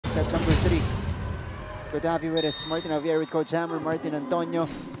set number 3. Good to have you with us, Martin Javier with Coach Hammer, Martin Antonio,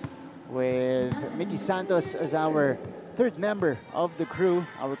 with Mickey Santos as our third member of the crew,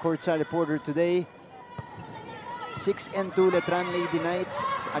 our courtside reporter today. 6-2 Letran Lady Knights.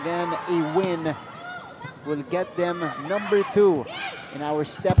 Again, a win will get them number 2 in our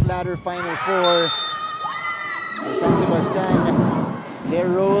stepladder Final Four. For San Sebastian, their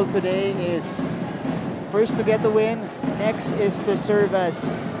role today is first to get the win. Next is to serve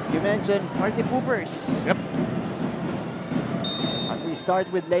as, you mentioned, Marty Poopers. Yep. And we start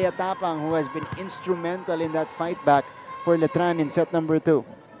with Leia Tapang, who has been instrumental in that fight back for Letran in set number 2.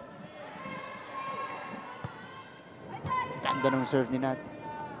 Ganda ng serve ni Nat.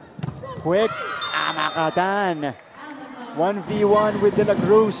 Quick, Amakatan. 1v1 with De La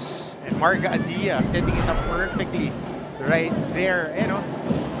Cruz. And Marga Adia setting it up perfectly right there. Eh, no?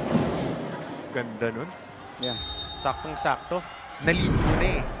 Ganda nun. Yeah. Saktong-sakto. Nalid mo na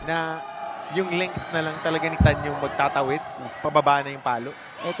eh, na yung length na lang talaga ni Tan yung magtatawid. Pababa na yung palo.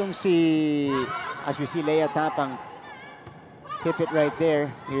 Etong si, as we see Leia Tapang, tip it right there.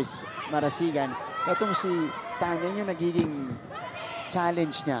 Here's Marasigan. Etong si Tan, yan yung nagiging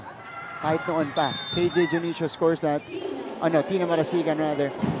challenge niya. Kahit noon pa. KJ Junicio scores that. Tina Marasigan rather.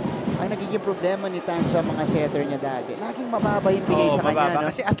 Ang nagiging problema ni Tan sa mga setter niya dati, laging mababa yung bigay sa kanya. No?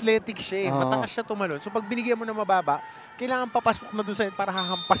 Kasi athletic siya eh. Mataas siya tumalon. So pag binigyan mo na mababa, kailangan papasok na doon sa para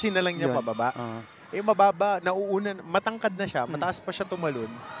hahampasin na lang niya pababa. Eh mababa, nauuna, matangkad na siya, mataas pa siya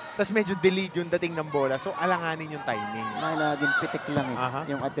tumalon. Tapos medyo delayed yung dating ng bola. So alanganin yung timing. Laging pitik lang eh,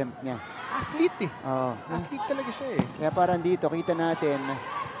 yung attempt niya. Athlete eh. Athlete talaga siya eh. Kaya parang dito, kita natin,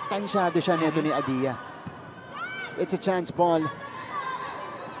 tansyado siya nito ni Adia. It's a chance ball.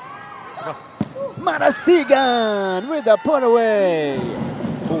 Marasigan with a put away.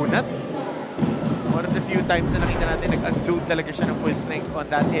 Punat. One of the few times na nakita natin, nag-unload talaga siya ng full strength on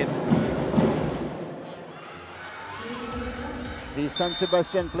that hit. The San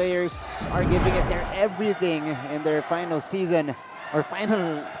Sebastian players are giving it their everything in their final season, or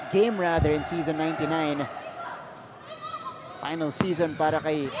final game rather, in season 99. Final season para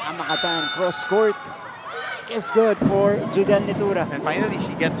kay Amakatan. Cross court is good for Judel Nitura. And finally,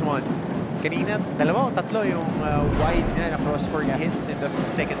 she gets one. Kanina, dalawa o tatlo yung wide niya na cross-court hits in the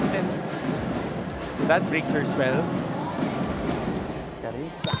second set. So that breaks her spell. Karin,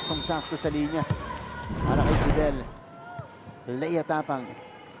 saktong-sakto sa linya para kay Judel. Leia Tapang.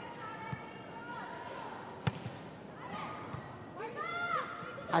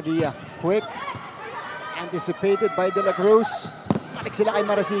 Adia, quick. Anticipated by De La Cruz. Balik sila kay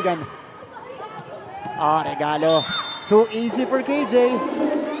Marasigan. Regalo. Too easy for KJ.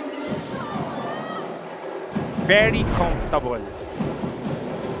 Very comfortable.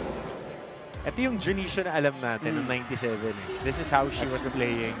 Ito yung Junicio na alam natin noong 97 eh. This is how she was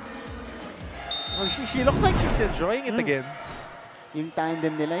playing. Oh, she looks like she's enjoying it again. Yung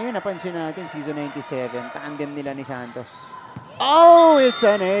tandem nila, yun napansin natin, season 97, tandem nila ni Santos. Oh, it's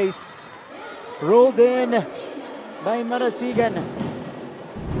an ace. Rolled in by Marasigan.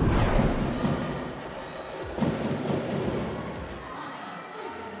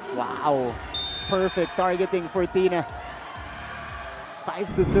 Wow. Perfect targeting for Tina.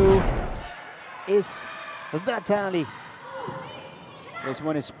 5-2 is the tally. This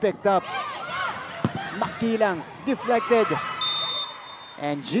one is picked up. Makilang deflected.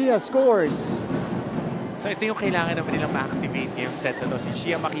 And Gia scores. So ito yung kailangan naman nilang ma-activate ngayong set na to. Si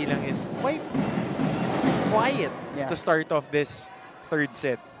Gia Makilang is quite quiet to start off this third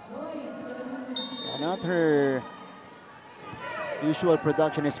set. Not her usual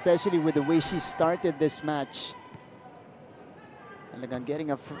production, especially with the way she started this match. Talagang getting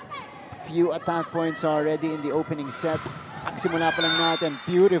a few attack points already in the opening set. Pagsimula pa lang natin,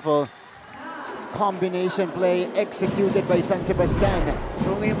 beautiful combination play executed by San Sebastian.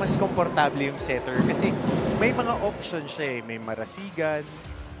 So ngayon mas komportable yung setter kasi may mga options siya eh. May Marasigan,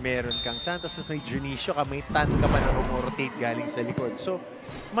 meron kang Santos, may Junicio ka, may Tan ka pa na rotate galing sa likod. So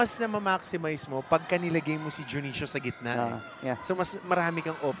mas na ma-maximize mo pagka nilagay mo si Junicio sa gitna. So mas marami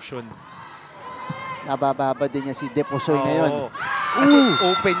kang option. Nabababa din niya si Deposoy ngayon. Kasi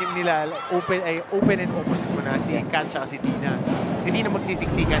open yung open and opposite mo na si Kat at si Tina. Hindi na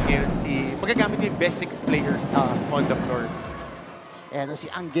magsisiksikan ngayon magagamit mo yung best 6 players on the floor. And si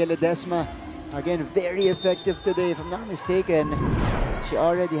Angela Desma, again, very effective today. If I'm not mistaken, she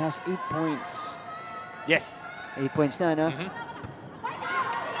already has 8 points. Yes. 8 points na, no?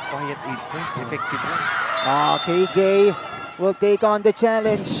 Quiet 8 points. Effective na. KJ will take on the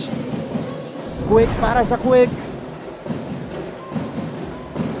challenge. Quick para sa quick.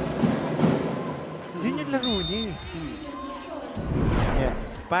 Yun yung laro niya eh.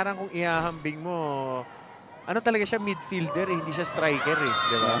 parang kung ihahambing mo, ano talaga siya, midfielder eh, hindi siya striker eh,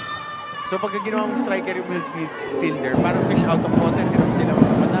 di ba? So pagka ginawa mong striker yung midfielder, parang fish out of water, hirap sila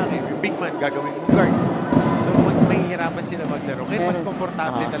mag-atake. Yung big man, gagawin mong guard. So mahihirapan sila maglaro. Ngayon mas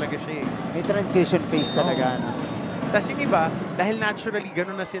komportable talaga siya eh. May transition phase talaga. Tapos yung iba, dahil naturally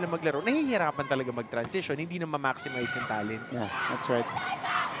gano'n na sila maglaro, nahihirapan talaga mag-transition, hindi na ma-maximize yung talents. Yeah, that's right.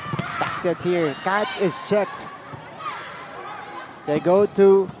 Back set here. Kat is checked. They go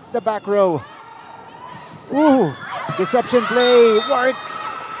to the back row. Ooh! Deception play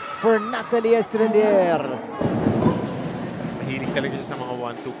works for Natalie Estrelier. Mahilig talaga siya sa mga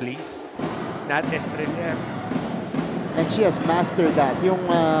 1-2 plays. Nat Estrelier. And she has mastered that. Yung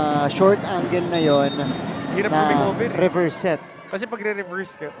short angle na yon hirap na reverse set. Kasi pag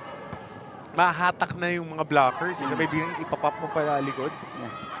re-reverse ka, mahatak na yung mga blockers. Sabay bilang ipapop mo pala likod.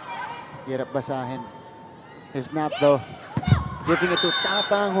 Yeah. Hirap basahin. There's Nat though. Giving it to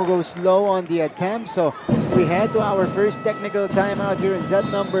Tapang who goes low on the attempt. So we head to our first technical timeout here in set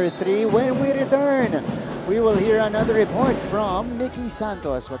number 3. When we return, we will hear another report from Nikki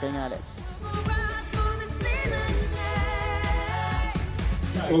Santos. Huwag kayong alis.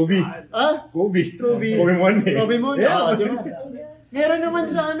 Kobe. Ah? Kobe. Kobe. Kobe mo eh. Kobe mo? Yeah. Meron naman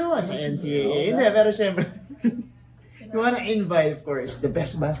sa sa NCAA. Hindi, pero syempre. You want to invite, of course, the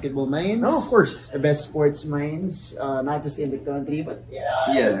best basketball minds. Oh, of course. The best sports minds, not just in the country, but, you know,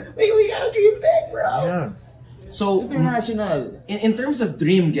 Yeah. we gotta dream big, bro. Yeah. So, International. in terms of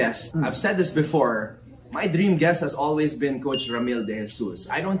dream guests, I've said this before, my dream guest has always been Coach Ramil De Jesus.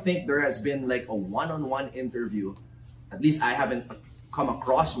 I don't think there has been like a one-on-one interview. At least I haven't come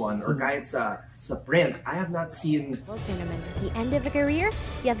across one, or kahit sa print, I have not seen. Tournament, the end of a career,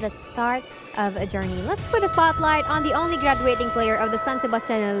 yet the start of a journey. Let's put a spotlight on the only graduating player of the San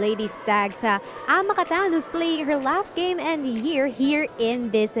Sebastian Ladies Stags, Ama Catan, who's playing her last game and year here in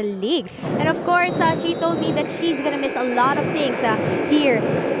this league. And of course, she told me that she's gonna miss a lot of things here,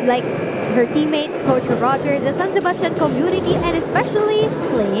 like her teammates, Coach Roger, the San Sebastian community, and especially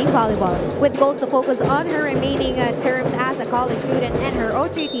playing volleyball. With goals to focus on her remaining terms as a college student and her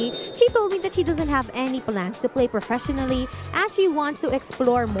OJT, she told me that she doesn't have any plans to play professionally as she wants to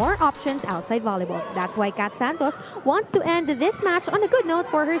explore more options outside volleyball. That's why Kat Santos wants to end this match on a good note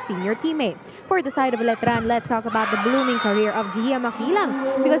for her senior teammate. For the side of Letran, let's talk about the blooming career of Gia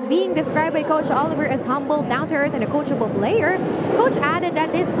Makilang. Because being described by Coach Oliver as humble, down-to-earth, and a coachable player, Coach added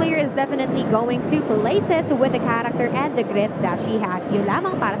that this player is definitely going to places with the character and the grit that she has. Yun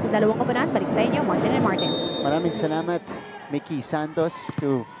lamang para sa dalawang koponan. Balik sa inyo, Martin and Martin. Maraming salamat, Mickey Santos,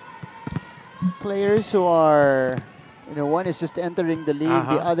 to players who are, you know, one is just entering the league,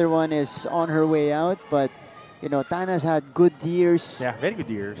 the other one is on her way out, but, you know, Tana's had good years. Yeah, very good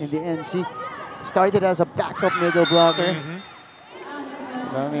years. In the NC. Started as a backup middle blocker.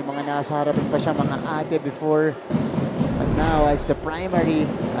 Diba, may mga nasa harapin pa siya, mga ate before. But now, as the primary,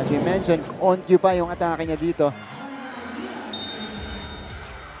 as we mentioned, on cue pa yung atake niya dito.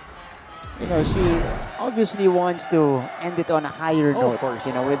 You know, she obviously wants to end it on a higher note. Of course.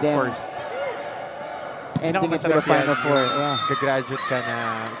 You know, with them. Of course. Ending it with a Final Four. Yeah. Gagraduate ka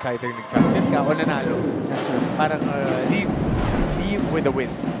na, it's either nag-champion ka o nanalo. Parang leave with a win.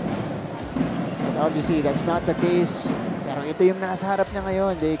 But obviously, that's not the case. Pero ito yung nasa harap niya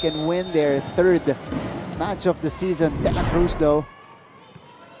ngayon. They can win their third match of the season. De La Cruz, though,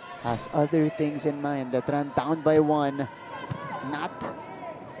 has other things in mind. Letran down by 1. Not.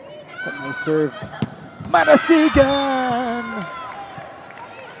 It's a nice serve. Marasigan!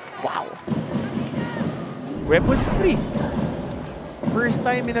 Wow. Weapons free. First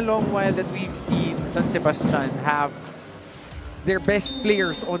time in a long while that we've seen San Sebastian have their best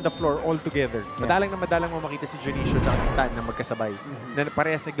players on the floor all together. Madalang na madalang mo makita si Junicio at si Tan na magkasabay. Na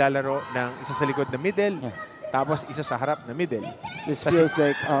parehas naglalaro ng isa sa likod na middle, tapos isa sa harap na middle. This feels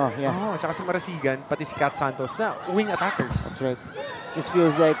like, tsaka si Marasigan, pati si Kat Santos na wing attackers. That's right. This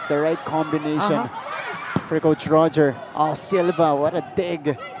feels like the right combination for Coach Roger. Oh, Silva, what a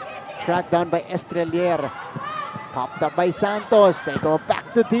dig. Tracked down by Estrelier. Popped up by Santos. They go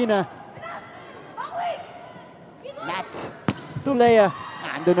back to Tina. Nat to Leia.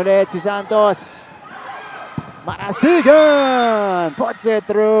 Nandun ulit si Santos. Marasigan puts it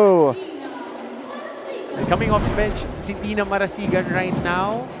through. And coming off the bench, si Tina Marasigan right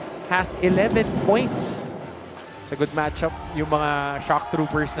now has 11 points. It's a good matchup. Yung mga shock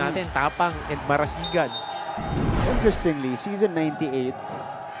troopers natin, Tapang and Marasigan. Interestingly, season 98,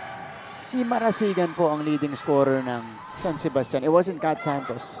 si Marasigan po ang leading scorer ng San Sebastian. It wasn't Kat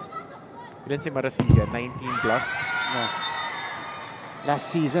Santos. Ilan si Marasigan? 19 plus? No. Last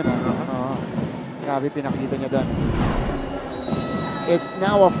season, grabe pinakita niya doon. It's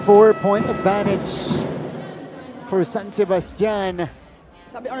now a 4-point advantage for San Sebastian.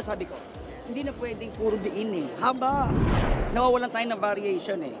 Sabi ko, hindi na pwedeng puro diin eh. Haba, nawawalan tayo ng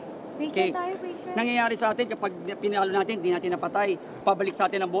variation eh. Okay. Nangyayari sa atin kapag pinalo natin, hindi natin napatay. Pabalik sa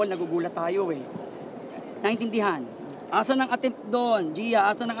atin ang ball, nagugulat tayo eh. Naintindihan? Asa ng attempt doon? Gia,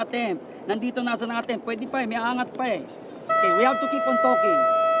 asa ng attempt? Nandito na asa ng attempt? Pwede pa eh, may aangat pa eh. Okay, we have to keep on talking.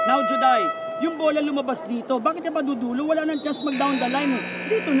 Now, Juday, yung bola lumabas dito, bakit ka pa dudulo? Wala nang chance mag-down the line eh.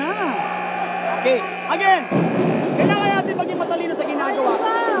 Dito na. Okay, again, kailangan natin maging matalino sa ginagawa.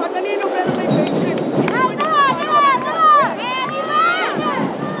 Matalino pero may patient.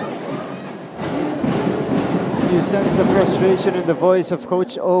 You sense the frustration in the voice of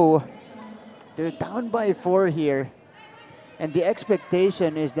Coach O. They're down by 4 here. And the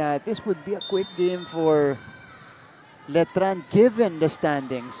expectation is that this would be a quick game for Letran given the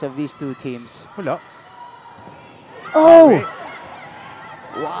standings of these two teams. Wala. Oh!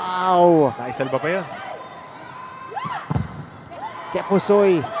 Wow! Naisalba pa yun.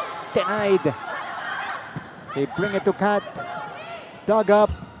 Teposoy denied. They bring it to Kat. Dug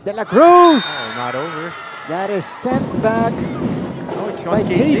up. De La Cruz! Oh, not over. That is sent back It's by on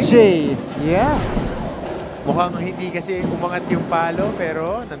KJ. Yeah. Mukhang hindi kasi umangat yung palo,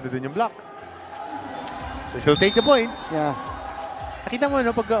 pero nandun yung block. So she'll take the points. Yeah. Nakita mo,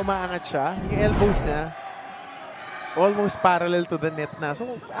 no, pagka umaangat siya, yung elbows niya, almost parallel to the net na.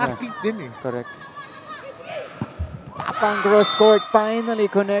 So, active din eh. Correct. Tapang cross court, finally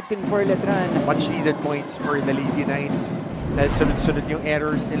connecting for Letran. Much needed points for the Lady Knights. Dahil sunod-sunod yung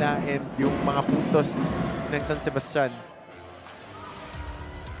errors nila and yung mga puntos ng San Sebastian.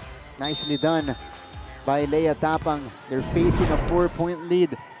 Nicely done by Leia Tapang. They're facing a 4-point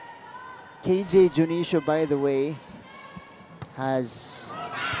lead. KJ Junicio, by the way, has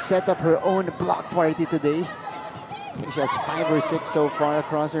set up her own block party today. She has 5 or 6 so far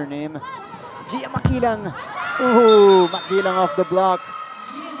across her name. Gia Makilang. Ooh, Makilang off the block.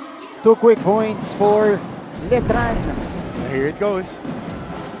 2 quick points for Letran. Here it goes.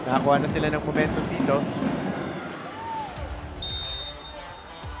 Nakakuha na sila ng momentum dito.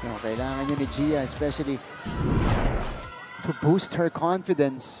 No, kailangan yun ni Gia, especially to boost her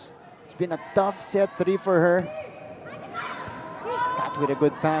confidence. It's been a tough set 3 for her. Kat with a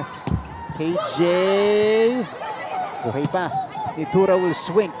good pass. KJ. Buhay pa. Nitura will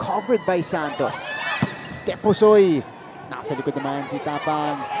swing. Covered by Santos. Teposoy. Nasa likod naman si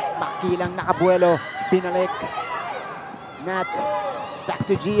Tapang. Makilang nakabuelo. Pinalik. Nat. Back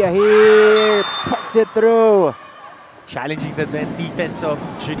to Gia here. Puts it through. Challenging the defense of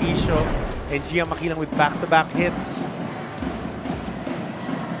Junicio and Gia Makilang with back-to-back hits.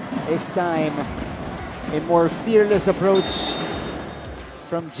 This time, a more fearless approach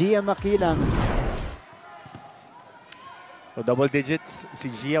from Gia Makilang. So double digits si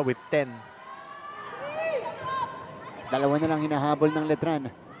Gia with 10. Dalawa na lang hinahabol ng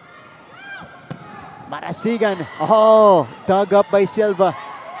Letran. Marasigan. Oh, dug up by Silva.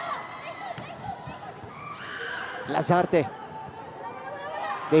 Lazarte.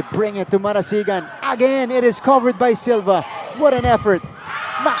 They bring it to Marasigan. Again, it is covered by Silva. What an effort.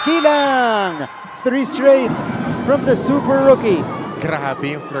 Makilang! 3 straight from the super rookie.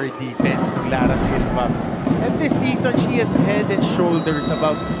 Grabe yung floor defense ng Lara Silva. And this season, she is head and shoulders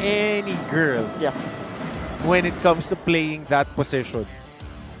above any girl. Yeah. When it comes to playing that position.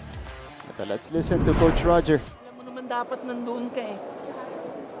 But let's listen to Coach Roger. Alam mo naman dapat nandun ka eh.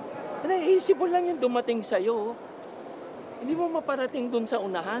 Naisip mo lang yung dumating sa'yo. Hindi mo maparating dun sa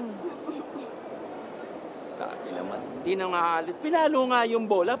unahan. Lagi naman, hindi na nga halit. Pinalo nga yung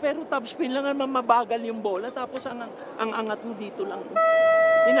bola, pero top spin lang naman mabagal yung bola. Tapos ang angat mo dito lang.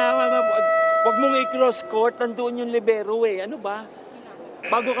 Huwag mong i-cross court, nandun yung libero eh. Ano ba?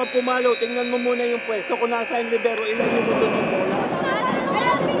 Bago ka pumalo, tingnan mo muna yung pwesto. Kung nasa yung libero, ilayo mo dun yung bola.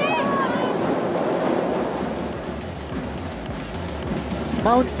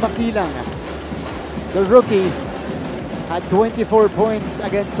 Mount Makilang, the rookie, had 24 points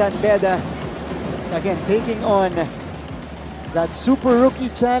against San Beda. Again, taking on that super rookie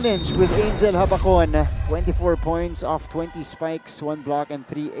challenge with Angel Habacon. 24 points off 20 spikes, 1 block and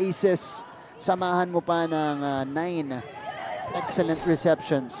 3 aces. Samahan mo pa ng 9 excellent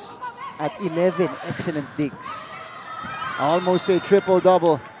receptions at 11 excellent digs. Almost a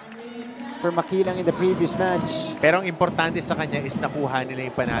triple-double for Makilang in the previous match. Pero ang importante sa kanya is nakuha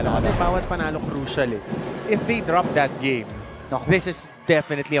nila yung panalo. Kasi bawat panalo crucial eh. If they drop that game, this is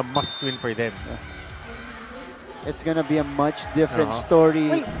definitely a must-win for them. it's gonna be a much different story.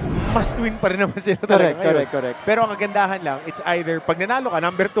 Well, must win pa rin naman sila talaga ngayon. Correct. Pero ang kagandahan lang, it's either pag nanalo ka,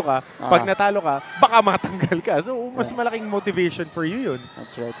 number 2 ka, pag natalo ka, baka matanggal ka. So, mas malaking motivation for you yun.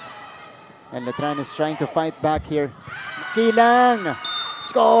 That's right. And Letran is trying to fight back here. Kilang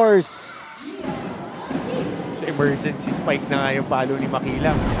scores! So, emergency spike na nga yung palo ni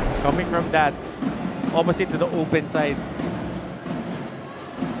Makilang. Coming from that, opposite to the open side.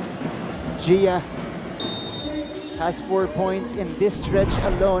 Gia has 4 points in this stretch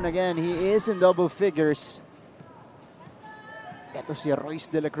alone. Again, he is in double figures. Ito si Royce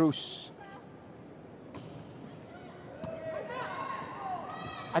de la Cruz.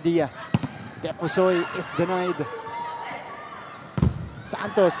 Adia. Deposoy is denied.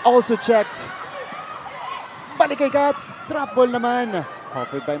 Santos also checked. Balik kay Kat. Trap ball naman.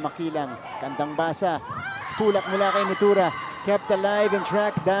 Offered by Makilang. Kandang basa. Tulak mula kay Nitura. Kept alive and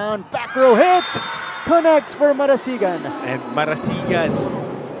tracked down. Back row hit. Connects for Marasigan. And Marasigan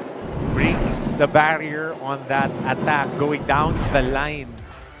breaks the barrier on that attack, going down the line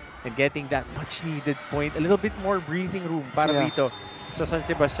and getting that much needed point. A little bit more breathing room para dito sa San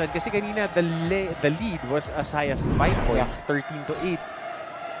Sebastian. Kasi kanina, the lead was as high as 5 points, 13-8.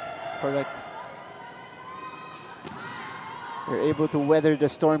 Correct. They're able to weather the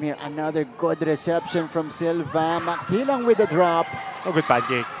storm here. Another good reception from Silva. Makilang with the drop. Oh, good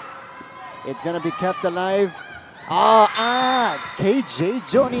pancake. It's gonna be kept alive. KJ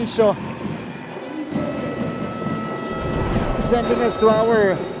Dionisio. Sending us to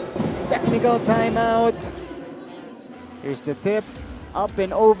our technical timeout. Here's the tip. Up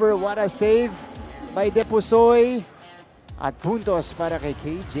and over. What a save by Deposoy. At puntos para kay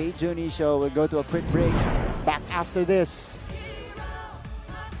KJ Dionisio. We'll go to a quick break. Back after this.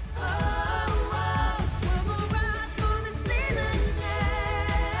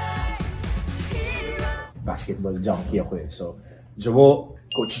 Basketball junkie ako eh. So, Jomo,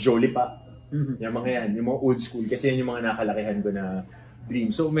 Coach Jolie pa. Yung mga yan, yung mga old school. Kasi yan yung mga nakalakihan ko na dream.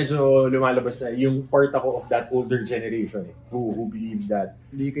 So, medyo lumalabas na yung part ako of that older generation eh. Who believe that.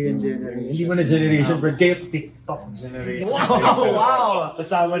 Hindi ko yung generation. Hindi mo na generation, but kayo TikTok generation. Wow!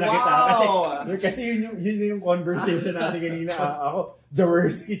 Kasama na kita. Kasi yun yung conversation natin kanina. Ako,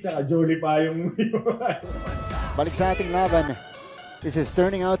 Jaworski tsaka Jolie pa yung... Balik sa ating laban. This is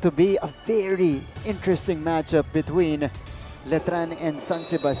turning out to be a very interesting matchup between Letran and San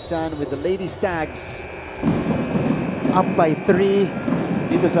Sebastian with the Lady Stags up by 3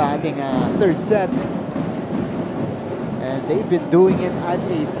 dito sa ating third set. And they've been doing it as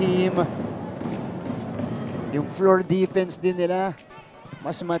a team. Yung floor defense din nila,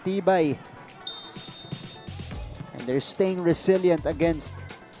 mas matibay. And they're staying resilient against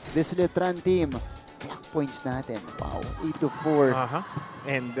this Letran team. Block points natin. Wow, 8-4.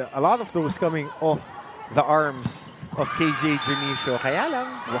 And a lot of those coming off the arms of KJ Dionisio. Kaya lang,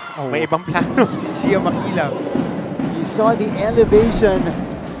 may ibang plano si Gia Makilang. You saw the elevation.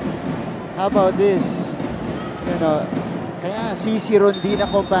 How about this? You know, kaya CC Rondina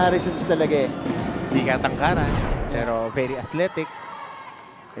comparisons talaga eh. Hindi katangkaran, pero very athletic.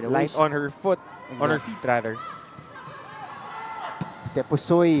 Light on her foot, on her feet rather.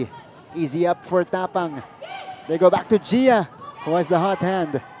 Deposoy, easy up for Tapang. They go back to Gia, who has the hot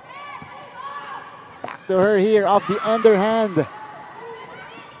hand. Back to her here off the underhand.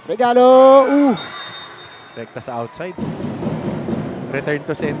 Regalo! Ooh! Rekta sa outside. Return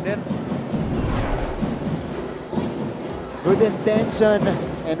to sender. Good intention.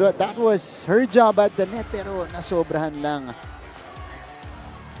 And that was her job at the net, pero nasobrahan lang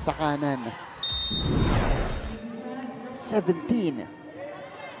sa kanan. 17.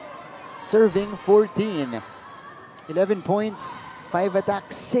 Serving 14. 11 points, 5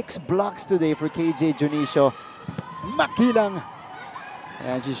 attacks, 6 blocks today for KJ Dionisio. Makilang.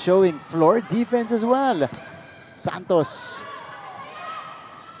 And she's showing floor defense as well. Santos.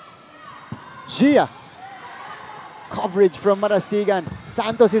 Gia. Coverage from Marasigan.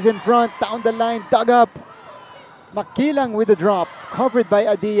 Santos is in front, down the line, dug up. Makilang with the drop. Covered by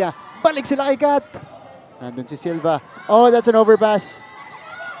Adia. Balik sila kay Kat. Nandun si Silva. Oh, that's an overpass.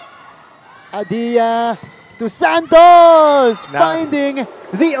 Adia to Santos! Finding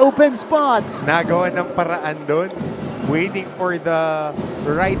the open spot. Nagawa ng paraan doon. Waiting for the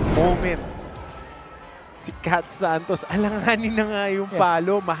right moment. Si Kat Santos, alanganin na nga yung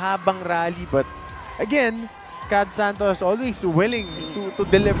palo. Mahabang rally. But again, Kat Santos always willing to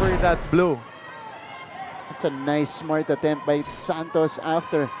deliver that blow. It's a nice, smart attempt by Santos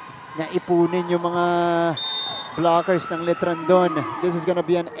after naipunin yung mga blockers ng Letran doon. This is gonna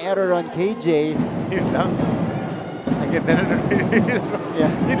be an error on KJ. Yun lang. Ang ganda na.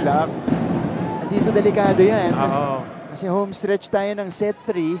 Yeah. Yun lang. And dito delikado yan. Oo. Kasi home stretch tayo ng set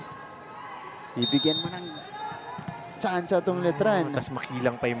 3. Ibigyan mo ng chance itong Letran. Tapos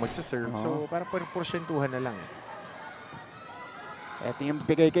makilang pa yung magsaserve. So, parang porsyentuhan na lang. Ito yung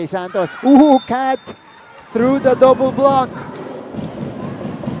bigay kay Santos. Cat! Through the double block.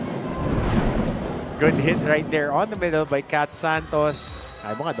 Good hit right there on the middle by Kat Santos.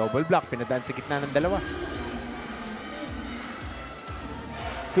 Ay mo nga, double block. Pinadaan sa gitna ng dalawa.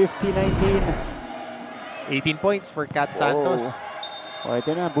 50-19. 18 points for Kat Santos. O,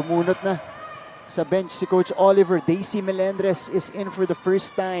 ito na. Bumunot na. Sa bench si Coach Oliver. Daisy Melendres is in for the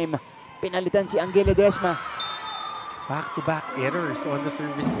first time. Pinalitan si Angela Desma. Back-to-back errors on the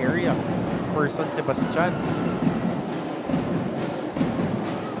service area for San Sebastian.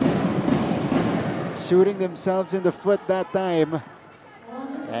 Shooting themselves in the foot that time.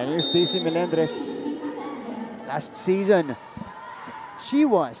 And here's Daisy Melendres. Last season, she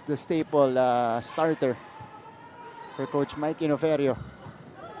was the staple starter for Coach Mike Inoferio.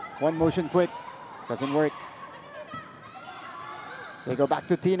 One motion quick. Doesn't work. They go back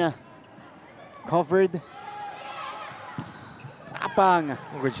to Tina. Covered. Tapang.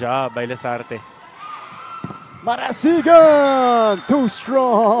 Good job by Lasarte. Marasigan! Too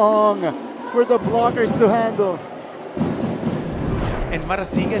strong for the blockers to handle. And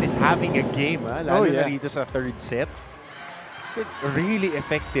Marasigan is having a game, lalo na rito sa third set. It's been really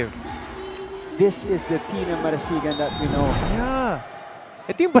effective. This is the Tina Marasigan that we know. Yeah.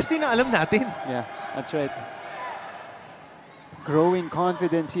 Ito yung basti na alam natin. Yeah, that's right. Growing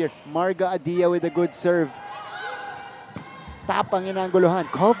confidence here. Marga Adia with a good serve. Tapang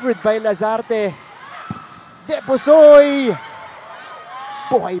inangguluhan. Covered by Lazarte. Deposoy!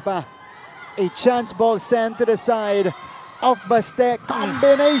 Buhay pa. A chance ball sent to the side of Baste.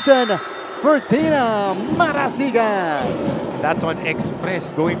 Combination for Tina Marasigan. That's on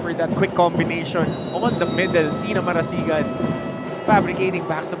Express. Going for that quick combination on the middle. Tina Marasigan fabricating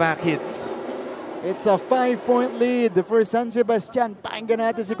back-to-back hits. It's a 5-point lead for San Sebastian. Pakinggan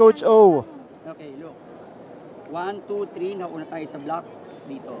natin si Coach O. Okay, look. 1, 2, 3. Nauna tayo sa block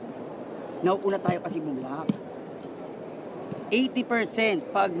dito. Nauna tayo kasi bumlock. 80%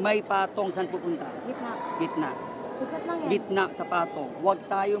 pag may patong, saan pupunta? Gitna. Gitna. Ikot lang yan. Gitna sa patong. Huwag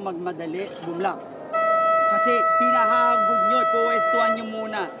tayo magmadali, bumlock. Kasi pinahagod nyo, puwestuhan nyo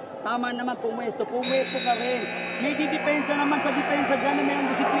muna. Tama naman, pumwesto ka rin. May didepensa naman sa depensa dyan na may ang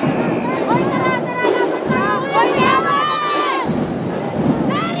disiplina natin. Hoy, tara, dapat na! Hoy, dapat!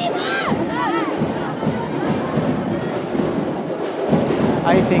 Very good!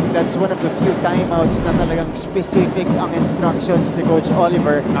 I think that's one of the few timeouts na talagang specific ang instructions ni Coach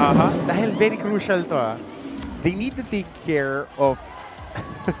Oliver. Dahil very crucial to. They need to take care of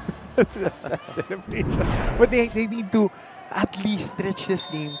that celebration. But they need to at least stretch this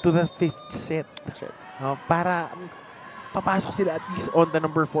game to the 5th set. That's right. Para papasok sila at least on the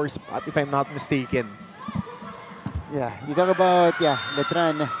number 4 spot, if I'm not mistaken. Yeah, you talk about,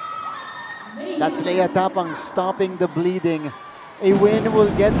 Letran. That's Leia Tapang stopping the bleeding. A win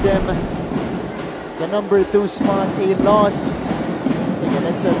will get them the number 2 spot. A loss. Sige,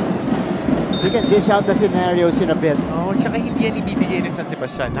 let's we can dish out the scenarios in a bit. Tsaka hindi yan ibibigay ng San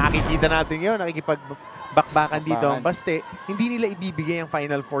Sebastian. Nakikita natin yun, nakikipagbakbakan dito ang Baste. Hindi nila ibibigay ang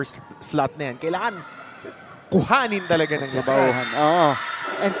Final 4 slot na yan. Kailangan kuhanin talaga ng Labauhan.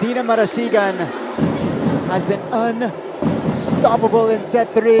 And Tina Marasigan has been unstoppable in set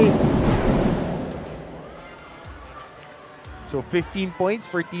 3. So 15 points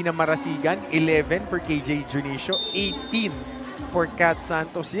for Tina Marasigan, 11 for KJ Junicio, 18 for Kat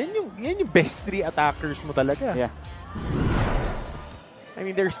Santos. Yan yung best 3 attackers mo talaga. Yeah. I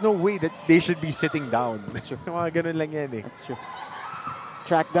mean, there's no way that they should be sitting down. That's true. Mga ganun lang yan eh. That's true.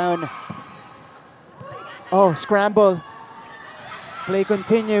 Track down. Scramble. Play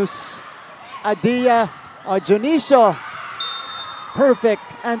continues. Adia Junicio. Perfect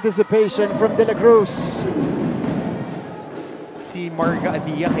anticipation from De La Cruz. Si Marga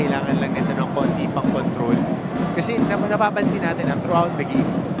Adia, kailangan lang nito ng konti pang control. Kasi napapansin natin na throughout the game,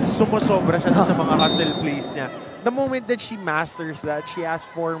 sumusobra siya sa mga hustle plays niya. The moment that she masters that, she has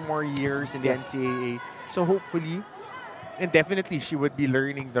 4 more years in the NCAA. So hopefully, and definitely, she would be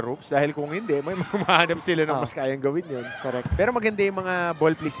learning the ropes. Dahil kung hindi, may mahanap sila ng mas kayang gawin yun. Correct. Pero maganda yung mga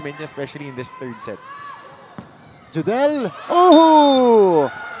ball placement niya, especially in this third set. Judel.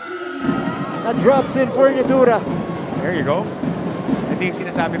 That drops in for Natura. There you go. Ito yung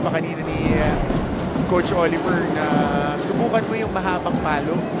sinasabi pa kanina ni Coach Oliver na subukan mo yung mahabang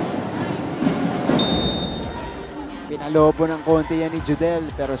palo. Pinalobo ng konti yan ni Judel,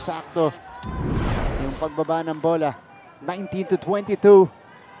 pero sakto yung pagbaba ng bola. 19-22.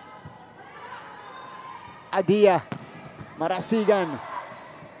 Adia. Marasigan.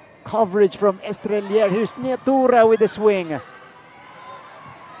 Coverage from Estrelier. Here's Nietura with the swing.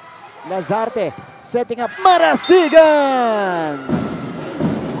 Lazarte setting up Marasigan.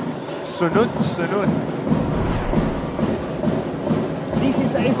 Sunod-sunod.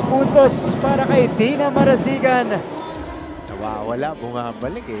 16 puntos para kay Tina Marasigan. Nawawala,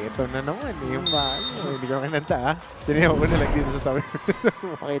 bumabalik eh. Ito na naman eh. Yung hindi ko kinanta ah. Sinayaw ko na lang dito sa tabi.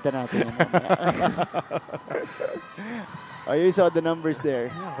 Pakita natin yan. Oh, you saw the numbers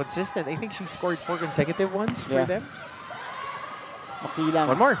there. Yeah, consistent. I think she scored 4 consecutive ones for them. Makilang.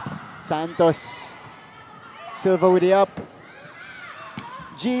 One more. Santos. Silva with the up.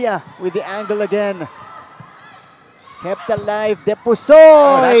 Gia with the angle again. Kept alive. Depusoy.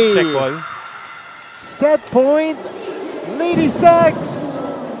 Oh, that's a check ball. Set point. Lady Stags.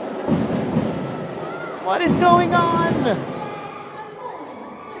 What is going on?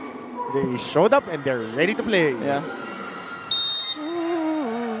 They showed up and they're ready to play. Yeah.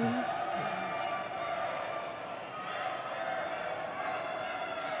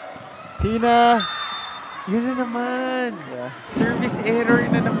 Tina. Yun na naman. Yeah. Service error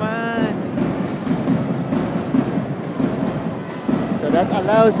na naman. So that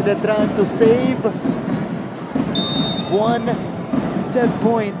allows Letran to save 1 set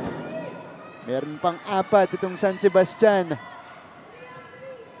point. Meron pang 4 itong San Sebastian.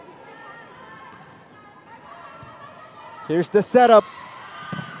 Here's the setup.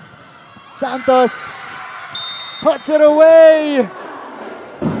 Santos puts it away.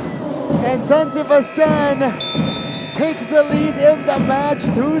 And San Sebastian takes the lead in the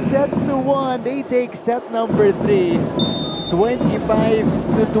match 2 sets to 1. They take set number 3,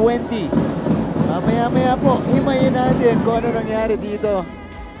 25-20. Mamaya-maya po, himayin natin kung ano nangyari dito.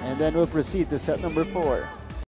 And then we'll proceed to set number 4.